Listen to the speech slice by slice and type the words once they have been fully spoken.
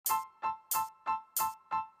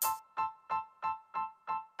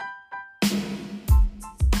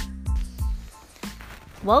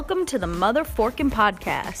Welcome to the Motherforkin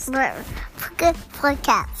Podcast,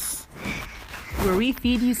 Podcast, where we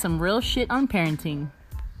feed you some real shit on parenting.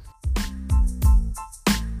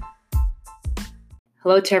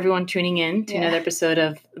 Hello to everyone tuning in to another episode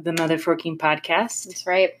of the Motherforkin Podcast. That's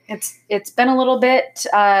right. It's been a little bit.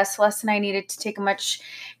 Celeste and I needed to take a much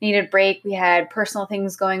needed break. We had personal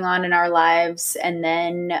things going on in our lives, and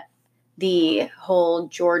then the whole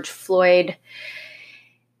George Floyd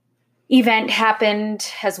event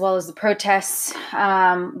happened, as well as the protests,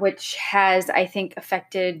 which has, I think,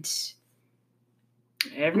 affected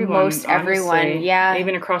everyone. Yeah,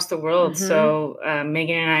 even across the world. Mm-hmm. So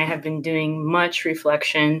Megan and I have been doing much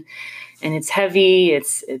reflection, and it's heavy.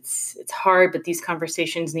 It's hard, but these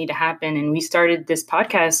conversations need to happen. And we started this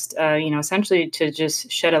podcast, essentially to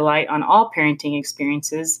just shed a light on all parenting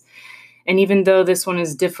experiences. And even though this one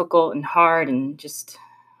is difficult and hard and just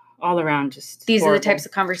all around, just these horrible. are the types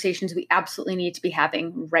of conversations we absolutely need to be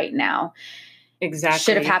having right now. Exactly.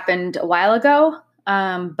 Should have happened a while ago,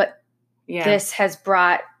 but this has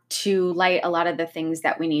brought to light a lot of the things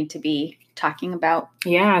that we need to be talking about.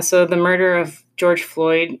 Yeah, so the murder of George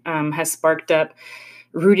Floyd has sparked up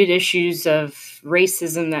rooted issues of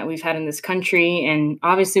racism that we've had in this country. And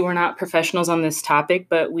obviously we're not professionals on this topic,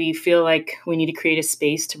 but we feel like we need to create a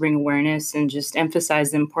space to bring awareness and just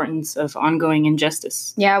emphasize the importance of ongoing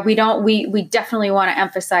injustice. Yeah, we definitely want to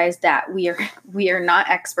emphasize that we are not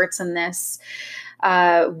experts in this.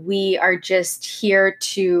 We are just here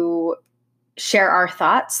to share our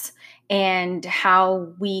thoughts and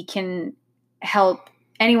how we can help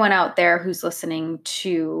anyone out there who's listening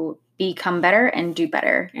to become better and do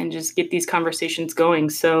better. And just get these conversations going.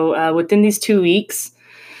 So within these 2 weeks,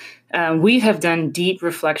 we have done deep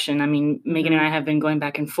reflection. I mean, Megan and I have been going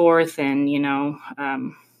back and forth, and,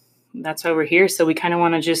 that's why we're here. So we kind of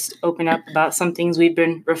want to just open up about some things we've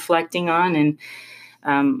been reflecting on.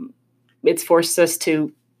 And it's forced us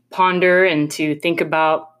to ponder and to think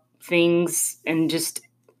about things and just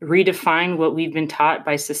redefine what we've been taught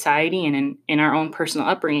by society and in our own personal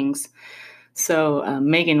upbringings. So,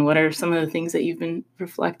 Megan, what are some of the things that you've been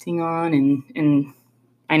reflecting on? And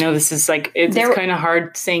I know this is it's kind of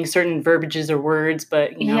hard saying certain verbiages or words,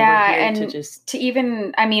 but, we're here to just...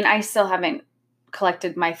 I still haven't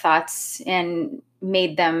collected my thoughts and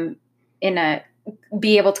made them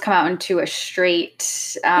be able to come out into a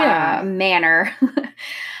straight manner.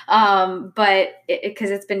 But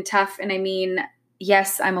because it's been tough. And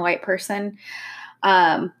yes, I'm a white person,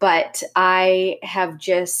 but I have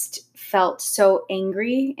just felt so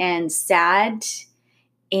angry and sad,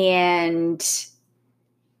 and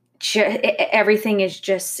everything is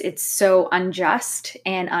it's so unjust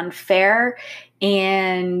and unfair.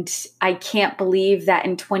 And I can't believe that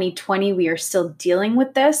in 2020 we are still dealing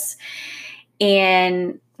with this.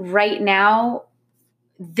 And right now,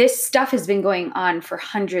 this stuff has been going on for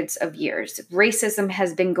hundreds of years. Racism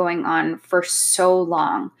has been going on for so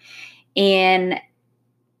long. And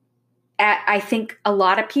I think a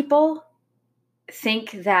lot of people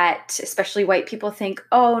think that, especially white people, think,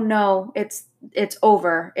 oh no, it's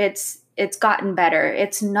over. It's gotten better.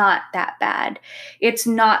 It's not that bad. It's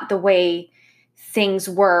not the way things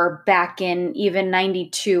were back in even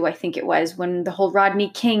 92, I think it was, when the whole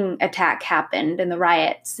Rodney King attack happened and the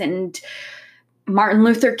riots and Martin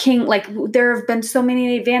Luther King. There have been so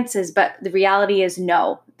many advances, but the reality is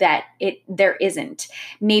that there isn't.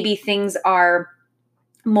 Maybe things are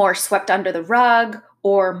more swept under the rug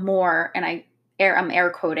or more, and I'm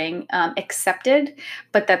air quoting, accepted,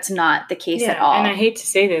 but that's not the case at all. And I hate to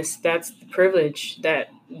say this, that's the privilege that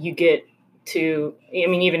you get to,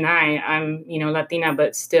 even I'm, Latina,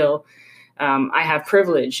 but still, I have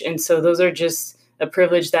privilege. And so those are just a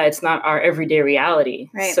privilege that it's not our everyday reality.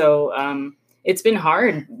 Right. So it's been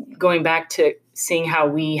hard going back to seeing how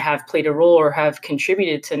we have played a role or have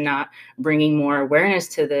contributed to not bringing more awareness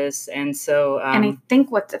to this. And so... and I think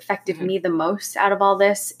what's affected me the most out of all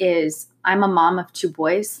this is I'm a mom of 2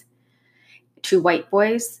 boys, 2 white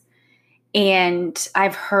boys. And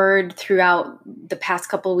I've heard throughout the past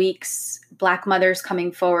couple weeks, Black mothers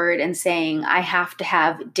coming forward and saying, I have to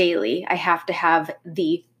have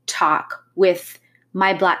the talk with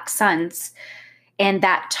my Black sons. And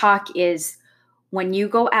that talk is, when you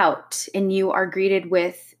go out and you are greeted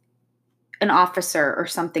with an officer or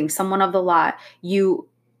someone of the law, you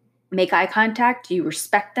make eye contact, you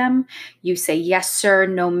respect them, you say, yes, sir,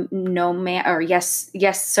 no, ma'am, or yes,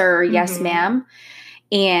 sir, yes, ma'am.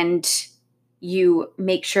 And you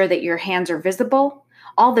make sure that your hands are visible,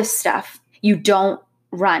 all this stuff. You don't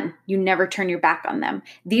run. You never turn your back on them.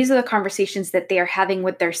 These are the conversations that they are having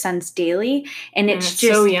with their sons daily. And it's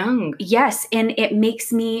just so young. Yes. And it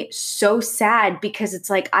makes me so sad because it's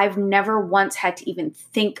like, I've never once had to even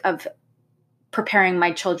think of preparing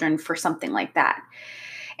my children for something like that.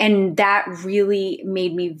 And that really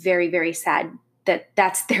made me very, very sad that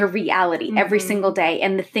that's their reality every single day.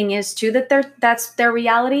 And the thing is too, that's their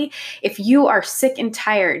reality. If you are sick and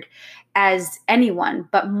tired as anyone,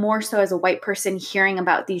 but more so as a white person, hearing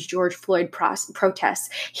about these George Floyd protests,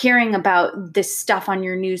 hearing about this stuff on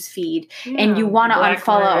your news feed, and you want to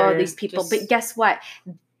unfollow all these people. But guess what?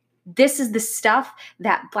 This is the stuff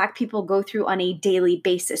that Black people go through on a daily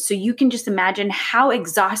basis. So you can just imagine how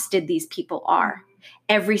exhausted these people are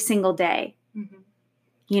every single day.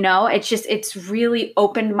 You know, it's really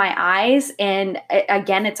opened my eyes. And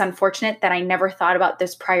again, it's unfortunate that I never thought about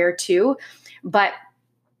this prior to, but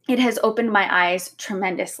it has opened my eyes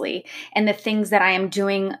tremendously. And the things that I am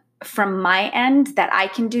doing from my end that I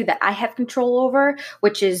can do, that I have control over,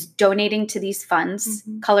 which is donating to these funds,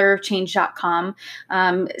 colorofchange.com,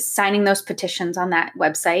 signing those petitions on that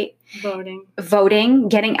website, voting,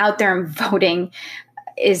 getting out there and voting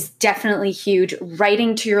is definitely huge.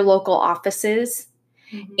 Writing to your local offices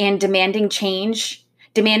and demanding change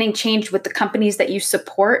with the companies that you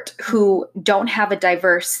support who don't have a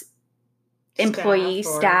diverse employee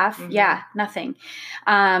staff. Yeah, nothing.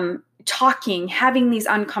 Talking, having these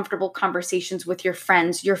uncomfortable conversations with your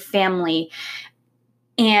friends, your family,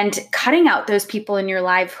 and cutting out those people in your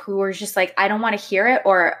life who are just like, I don't want to hear it,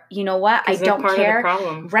 or you know what, I don't care.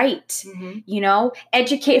 Right. You know,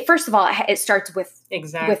 educate. First of all, it starts with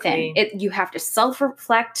within. You have to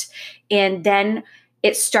self-reflect, and then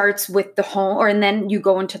it starts with the home, and then you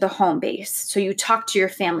go into the home base. So you talk to your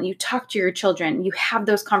family, you talk to your children, you have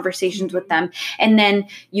those conversations with them, and then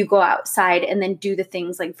you go outside and then do the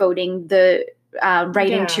things like voting,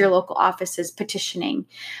 writing to your local offices, petitioning.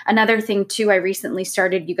 Another thing too, I recently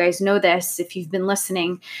started, you guys know this if you've been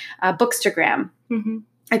listening, Bookstagram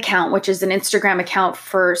account, which is an Instagram account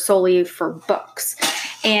solely for books.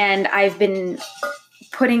 And I've been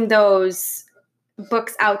putting those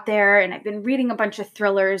books out there, and I've been reading a bunch of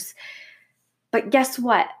thrillers. But guess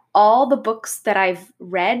what? All the books that I've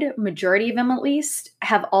read, majority of them at least,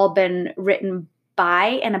 have all been written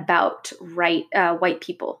by and about white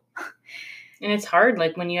people. And it's hard,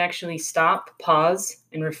 like when you actually stop, pause,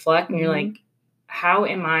 and reflect, and you're like, how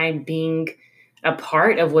am I being a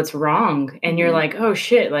part of what's wrong? And you're like, oh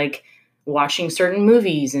shit, like watching certain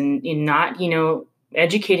movies and not,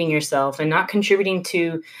 educating yourself and not contributing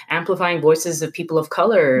to amplifying voices of people of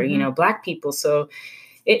color, Black people. So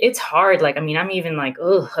it's hard. Like, I mean, I'm even like,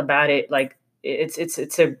 about it. Like it's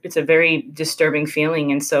a very disturbing feeling.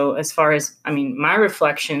 And so as far as, I mean, my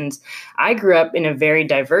reflections, I grew up in a very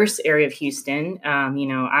diverse area of Houston.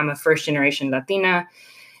 I'm a first generation Latina,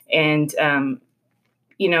 and,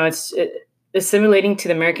 assimilating to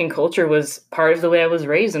the American culture was part of the way I was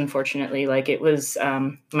raised, unfortunately. Like it was,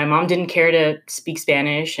 my mom didn't care to speak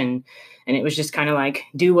Spanish, and it was just kind of like,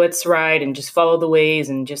 do what's right and just follow the ways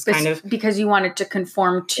and just kind of. Because you wanted to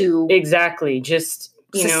conform to. Exactly. Just,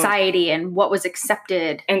 society and what was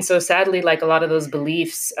accepted. And so sadly, like a lot of those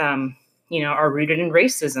beliefs, are rooted in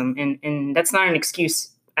racism, and that's not an excuse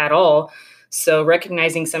at all. So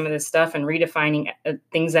recognizing some of this stuff and redefining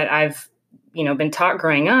things that I've, been taught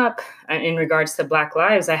growing up in regards to Black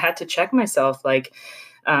lives, I had to check myself. Like,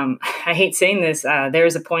 I hate saying this. There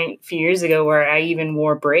was a point a few years ago where I even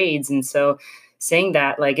wore braids. And so saying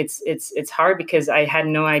that, like, it's hard because I had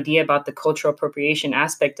no idea about the cultural appropriation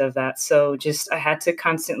aspect of that. So just, I had to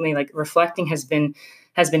constantly, like, reflecting has been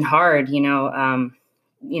hard,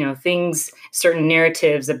 things, certain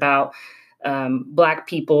narratives about Black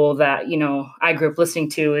people that, I grew up listening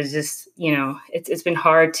to is just, it's been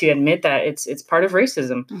hard to admit that it's part of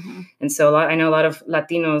racism. And so I know a lot of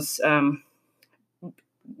Latinos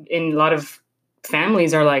in a lot of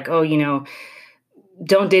families are like, oh,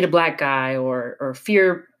 don't date a Black guy or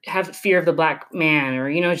have fear of the Black man, or,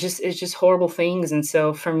 it's just horrible things. And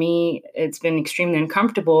so for me, it's been extremely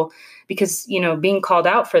uncomfortable because, being called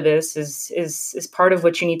out for this is part of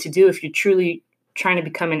what you need to do if you're truly trying to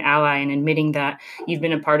become an ally and admitting that you've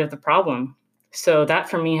been a part of the problem. So that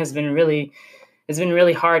for me has been really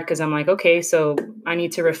hard, because I'm like, okay, so I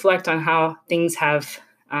need to reflect on how things have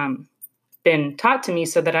been taught to me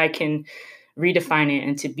so that I can redefine it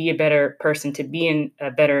and to be a better person, to be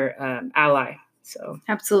a better ally. So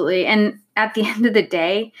absolutely. And at the end of the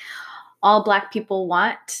day, all Black people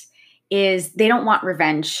want is, they don't want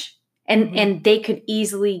revenge. And they could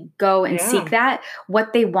easily go and seek that.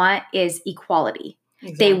 What they want is equality.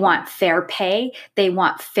 Exactly. They want fair pay. They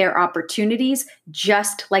want fair opportunities,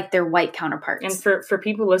 just like their white counterparts. And for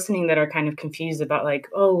people listening that are kind of confused about like,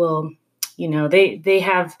 oh, well, they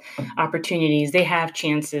have opportunities, they have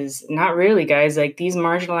chances. Not really, guys. Like these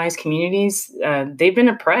marginalized communities, they've been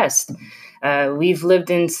oppressed. We've lived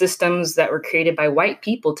in systems that were created by white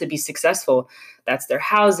people to be successful. That's their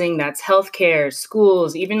housing, that's healthcare,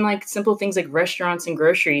 schools, even like simple things like restaurants and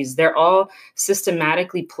groceries. They're all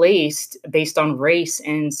systematically placed based on race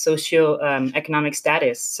and socio-economic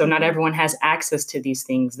status. So not everyone has access to these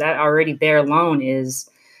things. That already there alone is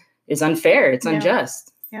unfair. It's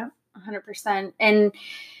unjust. Yeah, 100%. And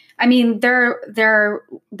I mean,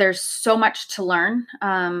 there's so much to learn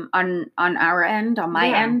on our end, on my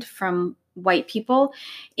end, from white people.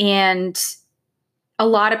 And a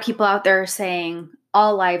lot of people out there are saying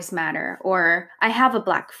all lives matter, or I have a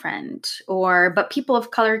Black friend, but people of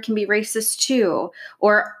color can be racist too,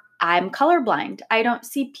 or I'm colorblind. I don't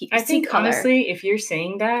see people. I think color. Honestly, if you're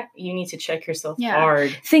saying that, you need to check yourself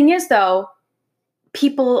hard. Thing is, though,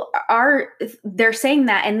 they're saying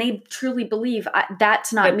that and they truly believe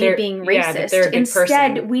that's not me being racist. Yeah,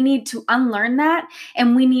 instead, person. We need to unlearn that,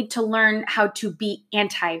 and we need to learn how to be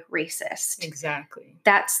anti-racist. Exactly.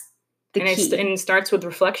 That's the key. And it starts with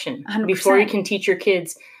reflection. 100%. Before you can teach your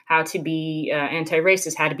kids how to be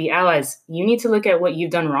anti-racist, how to be allies, you need to look at what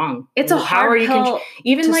you've done wrong. It's a hard pill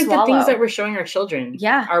even to like swallow. The things that we're showing our children.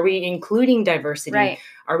 Yeah. Are we including diversity? Right.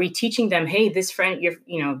 Are we teaching them, hey, this friend,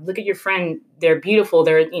 look at your friend, they're beautiful,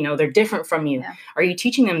 they're different from you. Yeah. Are you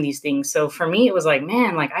teaching them these things? So for me, it was like,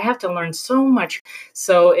 man, like I have to learn so much.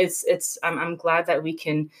 So I'm glad that we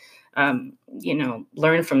can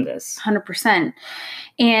learn from this. 100%.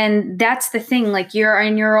 And that's the thing, like you're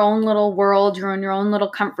in your own little world, you're in your own little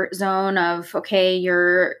comfort zone of, okay,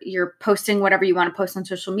 you're posting whatever you want to post on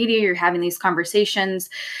social media, you're having these conversations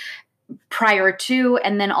prior to,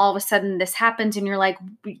 and then all of a sudden this happens and you're like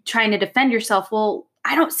trying to defend yourself. Well,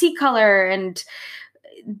 I don't see color and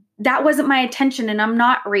that wasn't my intention and I'm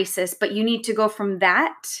not racist, but you need to go from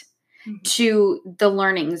that to the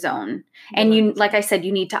learning zone. And you, like I said,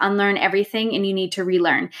 you need to unlearn everything and you need to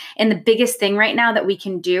relearn. And the biggest thing right now that we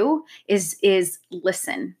can do is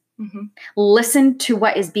listen. Mm-hmm. Listen to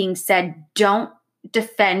what is being said. Don't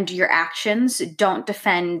defend your actions. Don't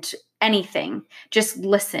defend anything. Just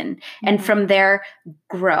listen. Mm-hmm. And from there,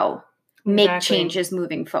 grow. Make changes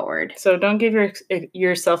moving forward. So don't give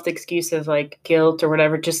yourself the excuse of like guilt or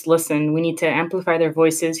whatever. Just listen. We need to amplify their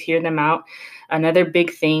voices, hear them out. Another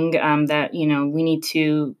big thing that we need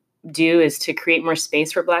to do is to create more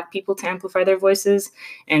space for Black people to amplify their voices.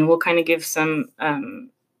 And we'll kind of give some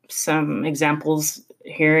examples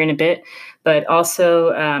here in a bit. But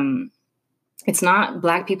also, it's not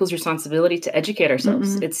Black people's responsibility to educate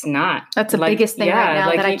ourselves. Mm-hmm. It's not. That's the biggest thing right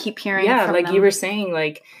now that I keep hearing. Yeah, from like them. You were saying,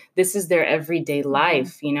 like this is their everyday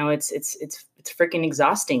life. Mm-hmm. It's freaking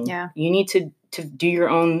exhausting. Yeah, you need to do your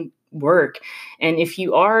own work, and if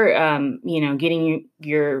you are, getting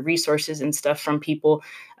your resources and stuff from people,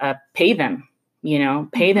 pay them.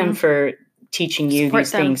 Pay them for teaching you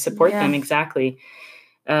these things. Support them exactly.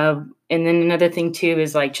 And then another thing too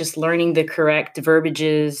is like just learning the correct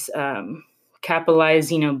verbiages.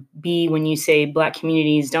 Capitalize, B when you say Black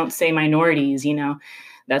communities, don't say minorities,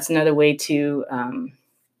 that's another way to,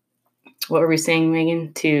 what were we saying,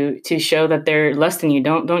 Megan? To show that they're less than you.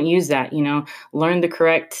 Don't use that, learn the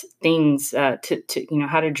correct things, to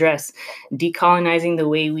how to dress, decolonizing the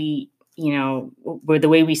way we, or the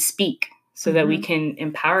way we speak so that we can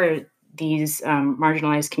empower these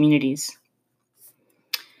marginalized communities.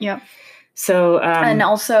 Yep. So, and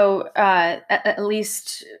also, at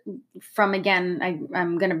least from, again,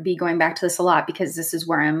 I'm going to be going back to this a lot because this is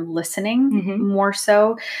where I'm listening more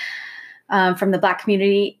so from the Black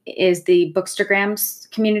community is the Bookstagrams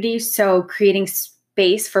community. So creating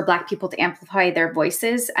space for Black people to amplify their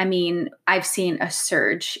voices. I mean, I've seen a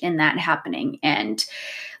surge in that happening. And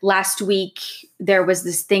last week there was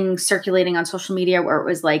this thing circulating on social media where it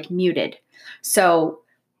was like muted. So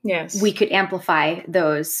yes, we could amplify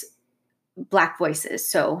those Black voices.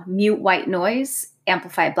 So mute white noise,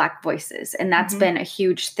 amplify Black voices. And that's been a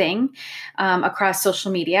huge thing across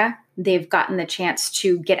social media. They've gotten the chance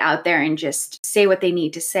to get out there and just say what they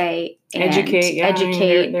need to say and educate.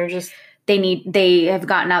 I mean, they have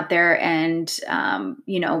gotten out there and,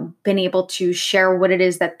 been able to share what it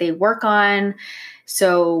is that they work on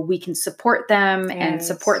so we can support them and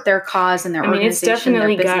support their cause and their organization, their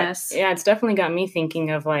business. It's definitely got me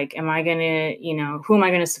thinking of like, am I going to, who am I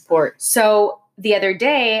going to support? So the other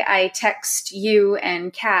day I text you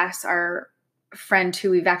and Cass, our friend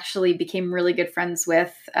who we've actually became really good friends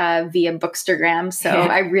with via Bookstagram. So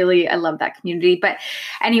I love that community. But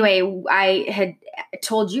anyway, I had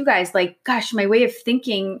told you guys, like, gosh, my way of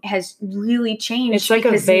thinking has really changed. It's like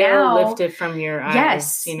a veil lifted from your eyes.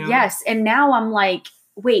 Yes, you know? Yes. And now I'm like,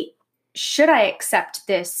 wait, should I accept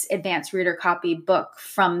this advanced reader copy book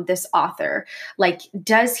from this author? Like,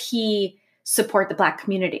 does he support the Black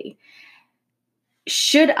community?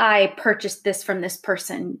 Should I purchase this from this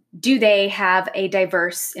person? Do they have a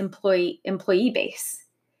diverse employee base?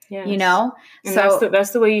 Yes. You know? And so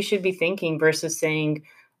that's the way you should be thinking versus saying,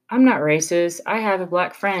 I'm not racist. I have a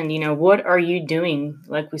Black friend. You know, what are you doing,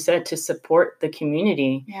 like we said, to support the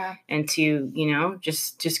community and to, you know,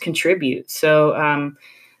 just contribute. So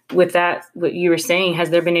with that, what you were saying,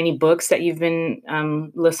 has there been any books that you've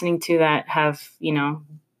been listening to that have, you know?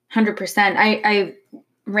 100%. I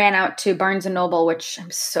ran out to Barnes & Noble, which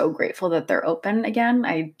I'm so grateful that they're open again.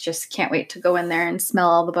 I just can't wait to go in there and smell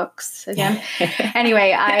all the books again.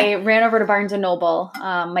 Anyway, I ran over to Barnes & Noble.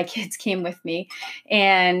 My kids came with me,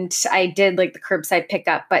 and I did like the curbside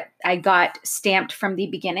pickup, but I got Stamped from the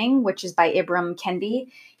Beginning, which is by Ibram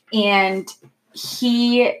Kendi. And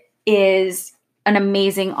he is an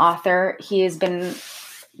amazing author. He has been...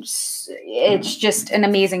 It's just an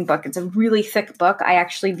amazing book. It's a really thick book. I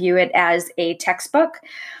actually view it as a textbook.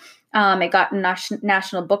 It got a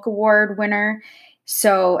National Book Award winner.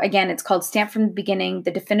 So again, it's called Stamped from the Beginning,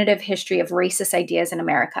 The Definitive History of Racist Ideas in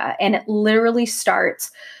America. And it literally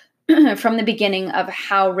starts from the beginning of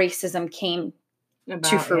how racism came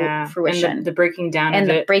to fruition. And the breaking down of it. And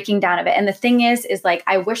the breaking down of it. And the thing is like,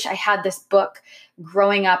 I wish I had this book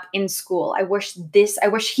growing up in school. I wish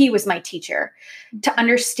he was my teacher to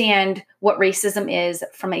understand what racism is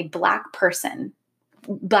from a Black person's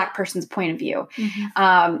point of view.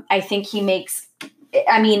 Mm-hmm. I think he makes,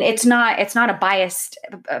 I mean, it's not a biased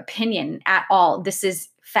opinion at all. This is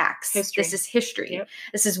facts. This is history. Yep.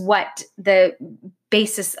 This is what the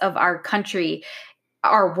basis of our country,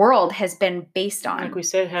 our world has been based on. Like we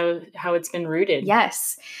said, how it's been rooted.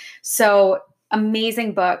 Yes. So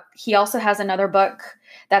amazing book. He also has another book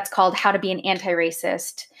that's called How to Be an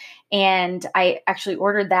Anti-Racist. And I actually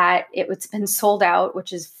ordered that. It's been sold out,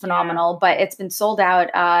 which is phenomenal, but it's been sold out.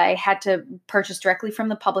 I had to purchase directly from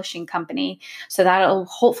the publishing company. So that'll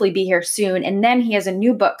hopefully be here soon. And then he has a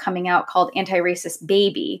new book coming out called Anti-Racist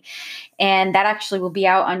Baby. And that actually will be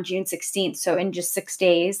out on June 16th. So in just 6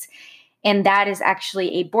 days. And that is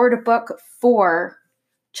actually a board book for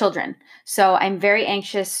children. So I'm very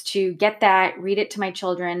anxious to get that, read it to my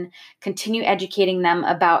children, continue educating them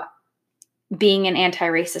about being an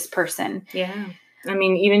anti-racist person. Yeah. I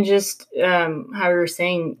mean, even just how we were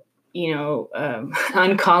saying, you know,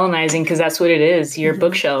 uncolonizing, because that's what it is, your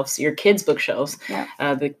bookshelves, your kids' bookshelves,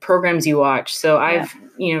 the programs you watch. So I've,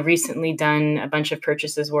 you know, recently done a bunch of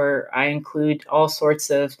purchases where I include all sorts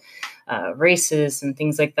of races and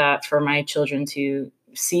things like that for my children to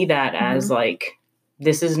see that as like,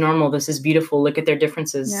 this is normal. This is beautiful. Look at their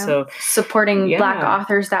differences. Yeah. So supporting Black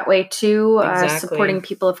authors that way too, supporting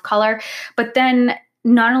people of color. But then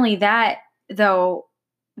not only that, though,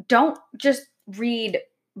 don't just read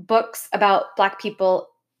books about Black people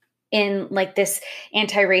in like this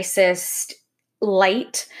anti-racist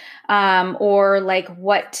light, or like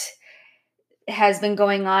what has been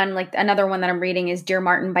going on. Like another one that I'm reading is Dear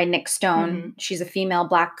Martin by Nick Stone. Mm-hmm. She's a female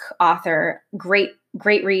Black author. Great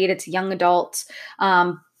read. It's a young adult.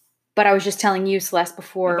 But I was just telling you, Celeste,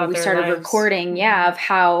 before we started recording, of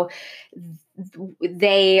how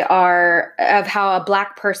how a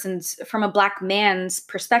Black person's, from a Black man's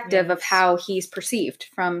perspective of how he's perceived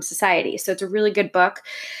from society. So it's a really good book.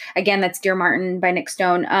 Again, that's Dear Martin by Nick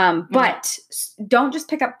Stone. But don't just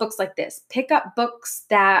pick up books like this. Pick up books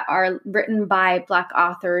that are written by Black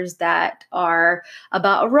authors that are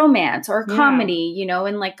about a romance or a comedy, you know,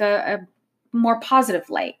 in like a more positive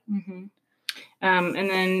light. Mm-hmm. And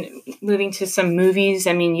then moving to some movies.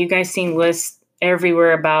 I mean, you guys seen lists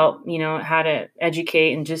everywhere about, you know, how to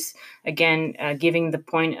educate and just, again, giving the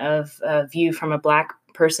point of view from a Black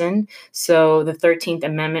person. So the 13th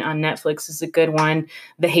Amendment on Netflix is a good one.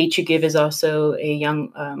 The Hate U Give is also a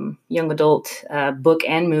young adult book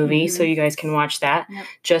and movie. So you guys can watch that. Yep.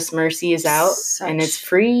 Just Mercy is out and it's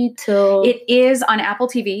free till... It is on Apple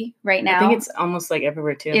TV right now. I think it's almost like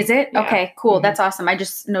everywhere too. Is it? Yeah. Okay, cool. Mm-hmm. That's awesome. I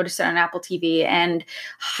just noticed it on Apple TV and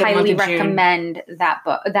highly recommend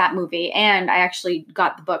that movie. And I actually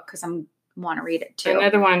got the book because I'm want to read it too.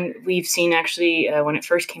 Another one we've seen actually when it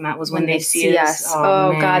first came out was When They See Us.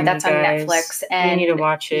 Oh man, God, that's on Netflix. And you need to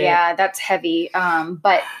watch it. Yeah, that's heavy.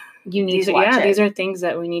 But you need to watch it. These are things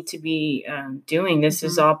that we need to be doing. This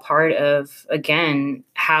is all part of, again,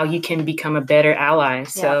 how you can become a better ally.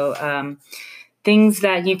 So things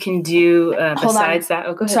that you can do besides that.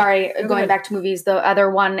 Oh, go ahead. Sorry, going back to movies. The other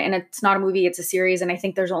one, and it's not a movie, it's a series, and I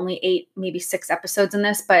think there's only 8, maybe 6 episodes in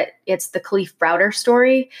this, but it's the Khalif Browder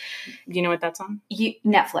story. Do you know what that's on?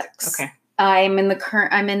 Netflix. Okay. I'm in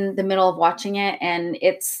the middle of watching it, and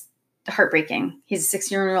it's heartbreaking. He's a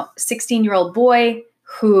 16-year-old boy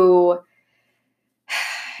who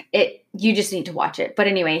you just need to watch it. But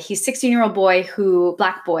anyway, he's a 16-year-old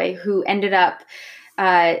black boy who ended up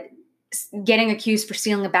getting accused for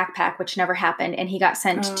stealing a backpack, which never happened. And he got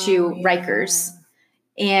sent to Rikers.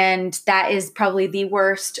 And that is probably the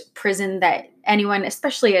worst prison that anyone,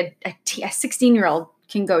 especially a 16-year-old,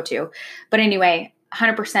 can go to. But anyway,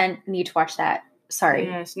 100% need to watch that. Sorry.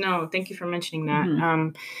 Yes. No, thank you for mentioning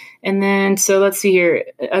that. And then, so let's see here.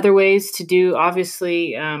 Other ways to do,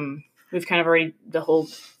 obviously, we've kind of already, the whole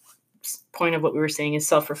point of what we were saying is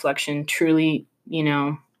self-reflection. Truly,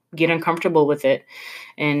 get uncomfortable with it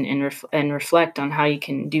and reflect on how you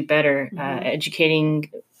can do better.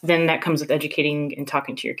 Educating, then that comes with educating and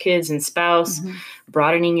talking to your kids and spouse,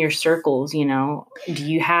 broadening your circles. Do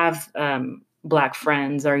you have Black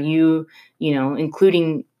friends? Are you,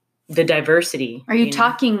 including the diversity? Are you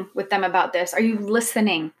talking with them about this? Are you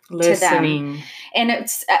listening to them? And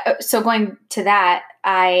it's so going to that,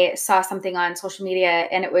 I saw something on social media,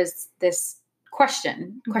 and it was this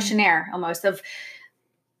questionnaire almost of,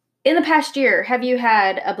 in the past year, have you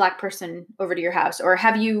had a Black person over to your house, or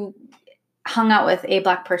have you hung out with a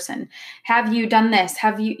Black person? Have you done this?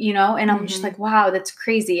 Have you, and I'm just like, wow, that's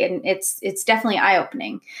crazy. And it's definitely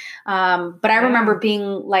eye-opening. But I remember being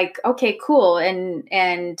like, okay, cool.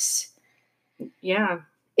 And yeah,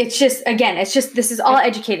 it's just, this is all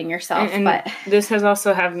educating yourself. But this has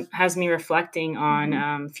also has me reflecting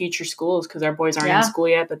on future schools, because our boys aren't in school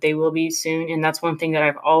yet, but they will be soon. And that's one thing that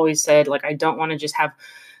I've always said, like, I don't want to just have,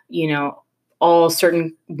 all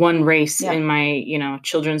certain one race in my,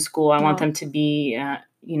 children's school. I want them to be,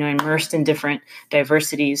 immersed in different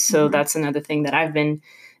diversities. So that's another thing that I've been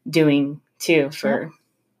doing too for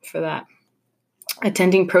that.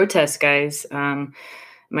 Attending protests, guys.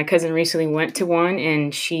 My cousin recently went to one,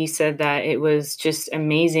 and she said that it was just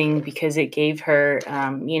amazing because it gave her,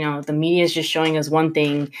 the media is just showing us one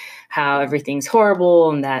thing, how everything's horrible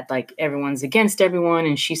and that like everyone's against everyone.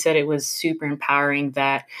 And she said it was super empowering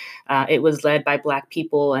that it was led by Black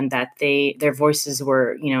people, and that their voices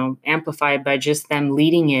were, amplified by just them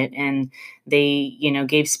leading it. And they,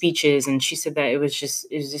 gave speeches, and she said that it was just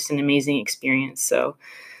an amazing experience. So,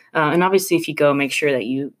 and obviously if you go, make sure that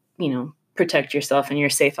you protect yourself and you're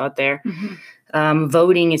safe out there.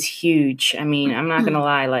 Voting is huge. I mean, I'm not going to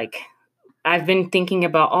lie. Like, I've been thinking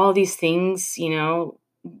about all these things,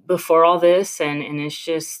 before all this. And it's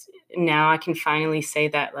just, now I can finally say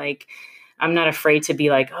that, like, I'm not afraid to be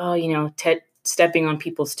like, oh, stepping on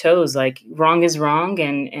people's toes. Like, wrong is wrong.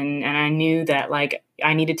 And I knew that, like,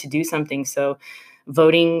 I needed to do something. So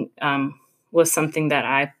voting was something that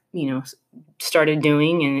I, started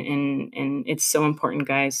doing, and it's so important,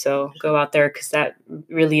 guys. So go out there, because that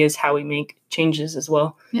really is how we make changes as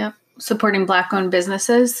well. Yeah. Supporting Black-owned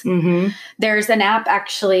businesses. There's an app,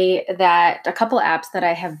 actually, a couple of apps that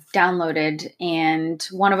I have downloaded, and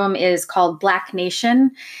one of them is called Black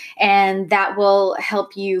Nation, and that will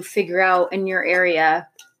help you figure out in your area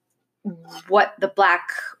what the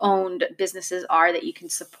Black-owned businesses are that you can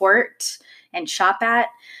support and shop at.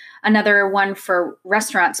 Another one for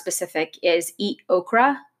restaurant specific is Eat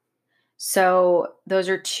Okra. So those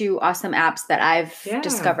are 2 awesome apps that I've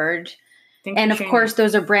discovered. And of course,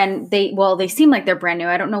 those are they seem like they're brand new.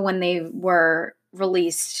 I don't know when they were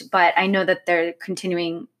released, but I know that they're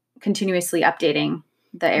continuously updating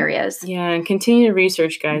the areas. Yeah, and continue to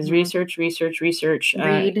research, guys. Research.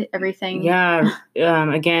 Read everything. Yeah.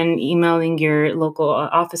 Again, emailing your local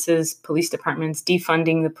offices, police departments,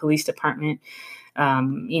 defunding the police department.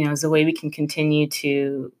 Is a way we can continue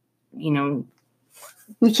to,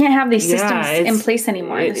 we can't have these systems in place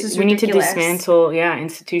anymore. This is ridiculous. We need to dismantle,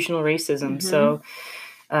 institutional racism. So,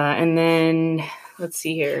 and then let's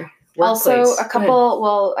see here. Workplace.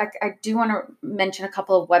 Also, I do want to mention a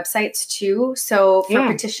couple of websites too. So for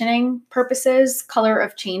petitioning purposes,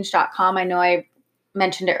 colorofchange.com. I know I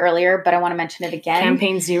mentioned it earlier, but I want to mention it again.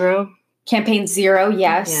 Campaign Zero,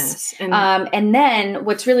 yes. And then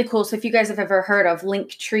what's really cool, so if you guys have ever heard of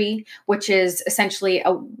Linktree, which is essentially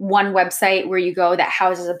one website where you go that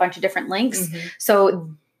houses a bunch of different links.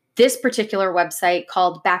 So this particular website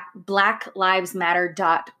called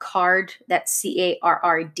blacklivesmatter.card, that's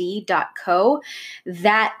CARRD.co,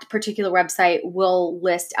 that particular website will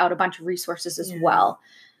list out a bunch of resources as well.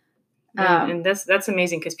 And that's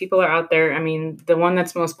amazing because people are out there. I mean, the one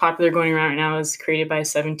that's most popular going around right now is created by a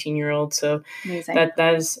 17-year-old. So amazing. that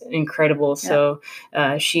is incredible. Yeah. So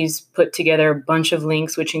she's put together a bunch of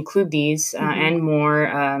links, which include these and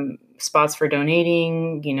more, spots for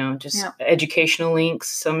donating, just educational links.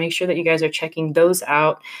 So make sure that you guys are checking those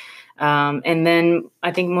out. And then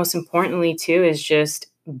I think most importantly too is just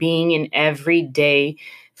being an everyday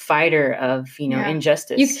fighter of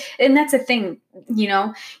injustice. And that's the thing,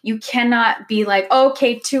 you cannot be like, oh,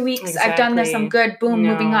 okay, 2 weeks, exactly. I've done this, I'm good, boom,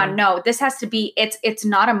 moving on. No, this has to be, it's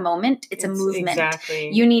not a moment, it's a movement. Exactly.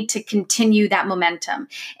 You need to continue that momentum,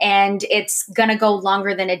 and it's gonna go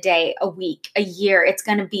longer than a day, a week, a year. It's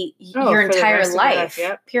gonna be your entire life.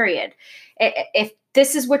 Period. If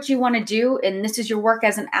this is what you want to do and this is your work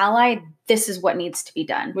as an ally, this is what needs to be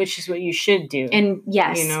done. Which is what you should do. And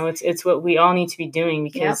yes. It's what we all need to be doing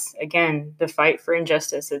because, again, the fight for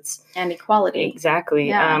injustice, and equality. Exactly.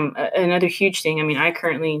 Yeah. Another huge thing, I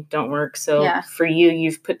currently don't work. So for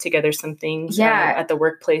you've put together some things at the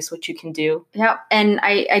workplace, what you can do. Yeah. And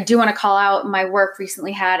I do want to call out, my work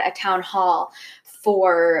recently had a town hall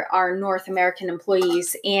for our North American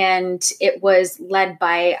employees, and it was led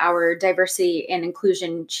by our diversity and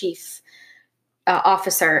inclusion chief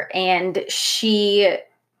officer, and she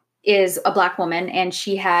is a Black woman, and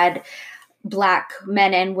she had Black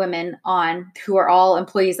men and women on who are all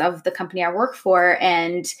employees of the company I work for,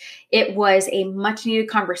 and it was a much needed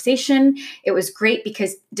conversation. It was great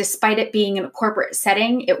because despite it being in a corporate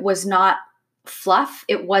setting, it was not fluff.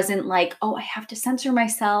 It wasn't like, oh, I have to censor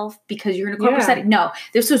myself because you're in a corporate setting. No,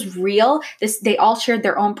 this was real. They all shared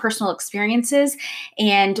their own personal experiences.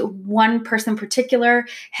 And one person in particular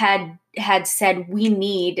had said, we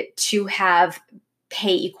need to have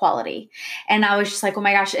pay equality. And I was just like, oh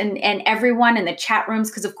my gosh. And everyone in the chat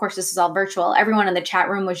rooms, because of course this is all virtual, everyone in the chat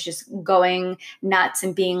room was just going nuts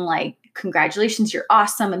and being like, congratulations, you're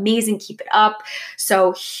awesome, amazing, keep it up.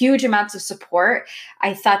 So huge amounts of support.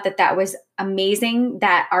 I thought that was amazing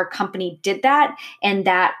that our company did that, and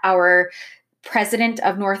that our president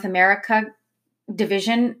of North America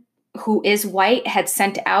division, who is white, had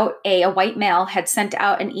sent out a white male had sent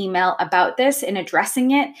out an email about this and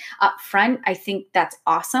addressing it up front. I think that's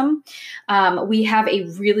awesome. We have a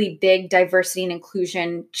really big diversity and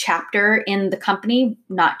inclusion chapter in the company,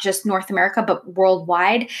 not just North America, but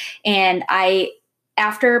worldwide. And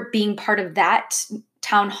after being part of that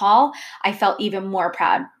town hall, I felt even more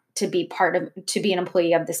proud to be an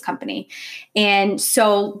employee of this company. And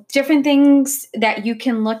so different things that you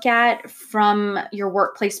can look at from your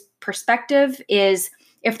workplace perspective is,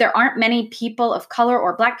 if there aren't many people of color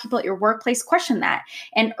or Black people at your workplace, question that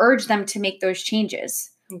and urge them to make those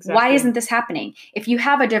changes. Exactly. Why isn't this happening? If you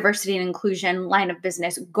have a diversity and inclusion line of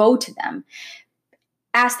business, go to them.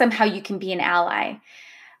 Ask them how you can be an ally.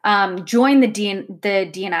 Join the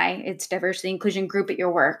DNI, it's diversity inclusion group at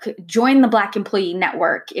your work. Join the Black Employee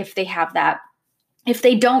Network if they have that. If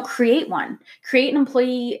they don't, create one. Create an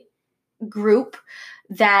employee group,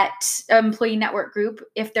 that employee network group,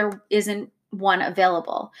 if there isn't one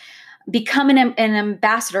available. Become an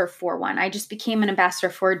ambassador for one. I just became an ambassador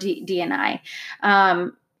for DNI.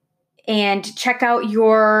 And check out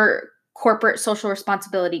your corporate social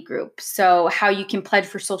responsibility group. So how you can pledge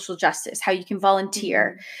for social justice, how you can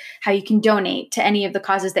volunteer, how you can donate to any of the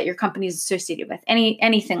causes that your company is associated with,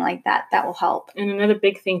 anything like that will help. And another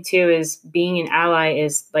big thing too is being an ally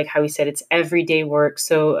is, like how we said, it's everyday work.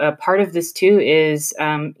 So part of this too is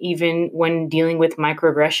even when dealing with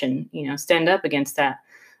microaggression, stand up against that.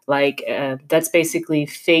 Like that's basically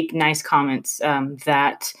fake nice comments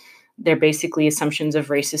that they're basically assumptions of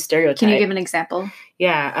racist stereotypes. Can you give an example?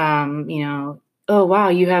 Yeah. Oh, wow,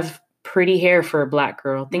 you have pretty hair for a Black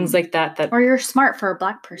girl. Things like that. Or you're smart for a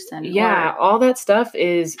Black person. Yeah. All that stuff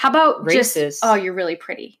is how about racist. Just, oh, you're really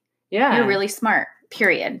pretty. Yeah. You're really smart.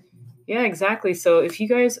 Period. Yeah, exactly. So if you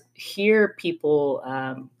guys hear people,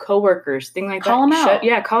 coworkers, things like call that,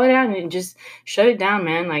 them out. Call it out and just shut it down,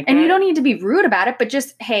 man. And you don't need to be rude about it, but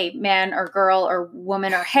just, hey, man or girl or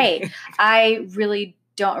woman, or hey, I really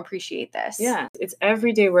don't appreciate this. Yeah, it's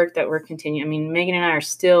everyday work that we're continuing. Megan and I are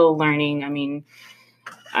still learning. I'm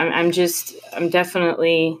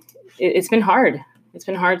definitely, it's been hard. It's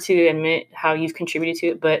been hard to admit how you've contributed to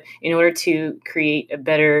it, but in order to create a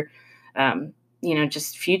better,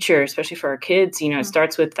 just future, especially for our kids, it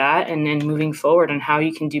starts with that, and then moving forward on how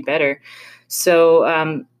you can do better.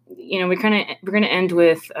 So, we're going to end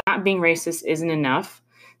with not being racist isn't enough.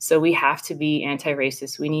 So we have to be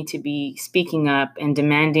anti-racist. We need to be speaking up and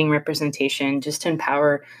demanding representation just to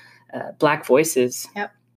empower Black voices.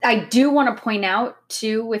 Yep. I do want to point out,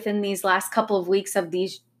 too, within these last couple of weeks of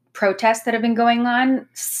these protests that have been going on,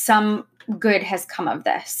 some good has come of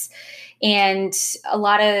this. And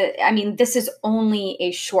this is only a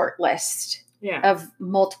short list of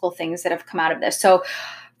multiple things that have come out of this. So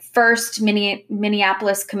first,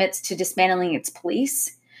 Minneapolis commits to dismantling its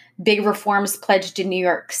police. Big reforms pledged in New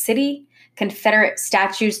York City. Confederate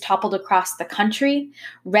statues toppled across the country.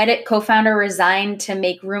 Reddit co-founder resigned to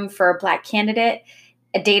make room for a Black candidate.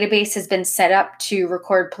 A database has been set up to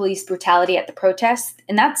record police brutality at the protests.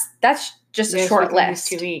 And that's just a short list.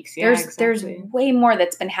 2 weeks. Yeah, there's way more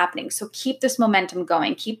that's been happening. So keep this momentum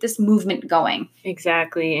going. Keep this movement going.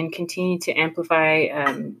 Exactly. And continue to amplify,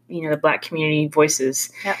 the Black community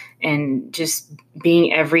voices. Yep. And just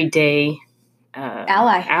being everyday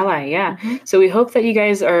ally. Yeah. Mm-hmm. So we hope that you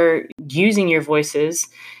guys are using your voices,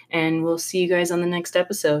 and we'll see you guys on the next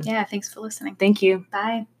episode. Yeah. Thanks for listening. Thank you.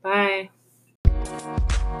 Bye. Bye.